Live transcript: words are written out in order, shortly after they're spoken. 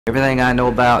Everything I know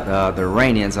about the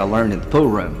Iranians I learned in the pool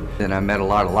room. Then I met a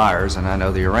lot of liars, and I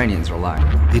know the Iranians are lying.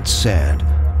 It's sad.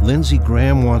 Lindsey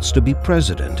Graham wants to be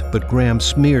president, but Graham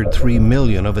smeared 3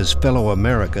 million of his fellow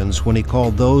Americans when he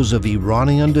called those of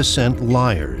Iranian descent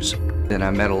liars. Then I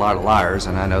met a lot of liars,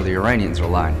 and I know the Iranians are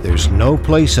lying. There's no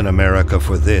place in America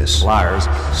for this. Liars.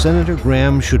 Senator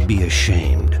Graham should be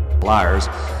ashamed. Liars.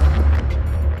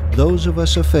 Those of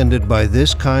us offended by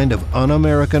this kind of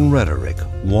un-American rhetoric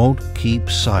won't keep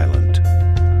silent.